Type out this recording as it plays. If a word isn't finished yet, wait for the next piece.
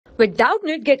With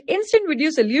Doubtnut, get instant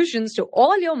video solutions to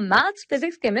all your maths,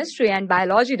 physics, chemistry, and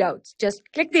biology doubts. Just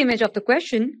click the image of the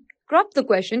question, crop the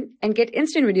question, and get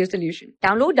instant video solution.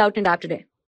 Download Doubtnut app today.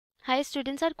 Hi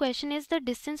students, our question is the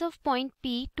distance of point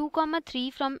P 2, 3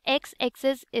 from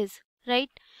x-axis is, right?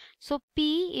 So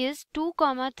P is 2,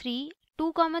 3.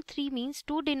 2, 3 means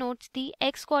 2 denotes the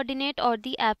x coordinate or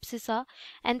the abscissa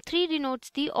and 3 denotes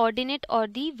the ordinate or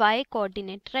the y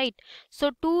coordinate, right?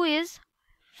 So 2 is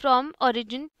from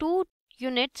origin 2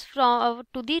 units from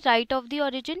to the right of the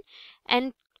origin,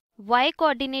 and y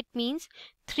coordinate means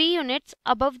 3 units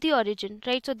above the origin,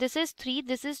 right? So this is 3,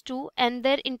 this is 2, and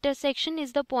their intersection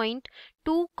is the point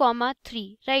 2,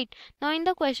 3, right? Now in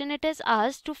the question it is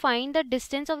asked to find the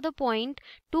distance of the point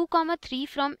 2, 3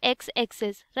 from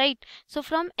x-axis, right? So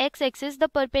from x-axis the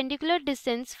perpendicular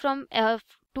distance from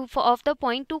of the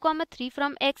point 2, 3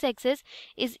 from x-axis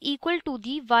is equal to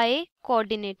the y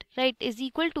coordinate, right? Is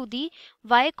equal to the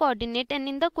y coordinate, and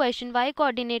in the question y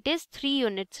coordinate is 3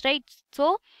 units, right?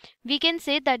 So we can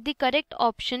say that the correct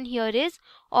option here is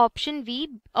option B,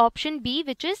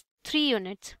 which is 3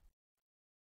 units.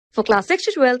 For class 6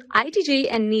 to 12, IIT JEE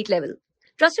and NEET level.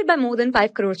 Trusted by more than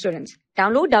 5 crore students.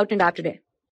 Download Doubtnut app today.